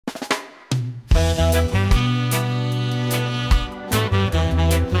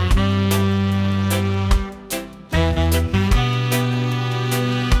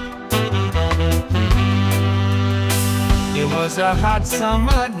a hot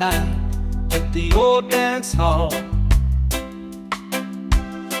summer night at the old dance hall.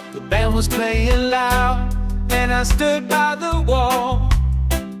 The band was playing loud and I stood by the wall.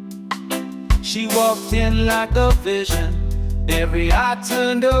 She walked in like a vision, every eye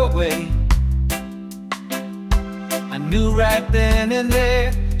turned away. I knew right then and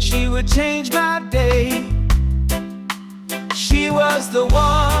there she would change my day. She was the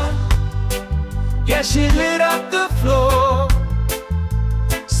one, yeah, she lit up the floor,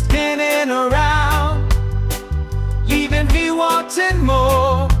 spinning around, leaving me wanting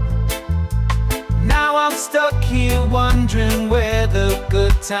more. Now I'm stuck here wondering where the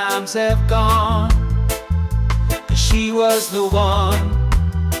good times have gone. 'Cause she was the one,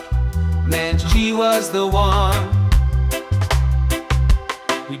 man, she was the one.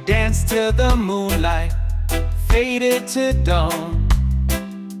 We danced till the moonlight faded to dawn.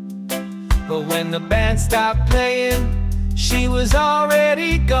 But when the band stopped playing, she was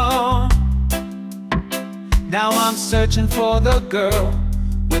already gone. Now I'm searching for the girl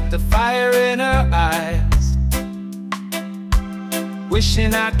with the fire in her eyes,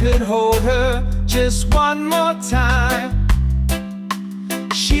 wishing I could hold her just one more time.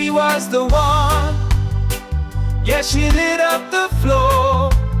 She was the one, yeah, she lit up the floor,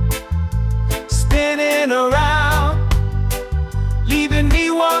 spinning around, leaving me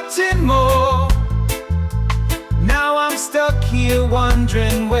wanting more. Now I'm stuck here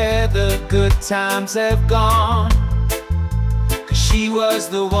wondering where the good times have gone. 'Cause she was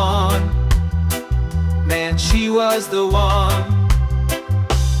the one, man, she was the one.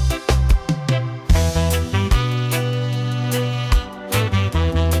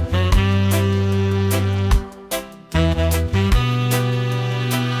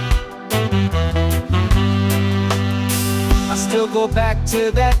 I still go back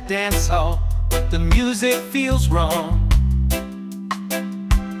to that dance hall, the music feels wrong.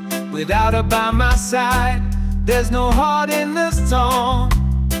 Without her by my side, there's no heart in the song.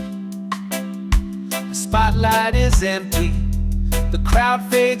 The spotlight is empty, the crowd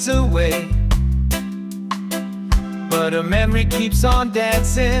fades away, but her memory keeps on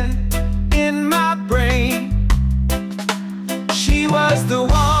dancing in my brain. She was the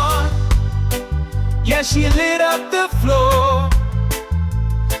one, yeah, she lit up the floor,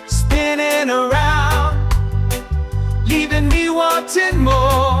 spinning around, leaving me wanting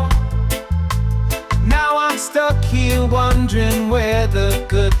more. Now I'm stuck here wondering where the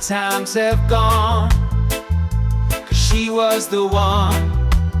good times have gone. 'Cause she was the one,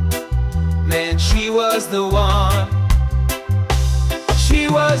 man, she was the one. She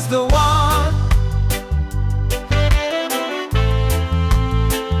was the one,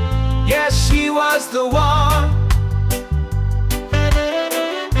 yeah, she was the one.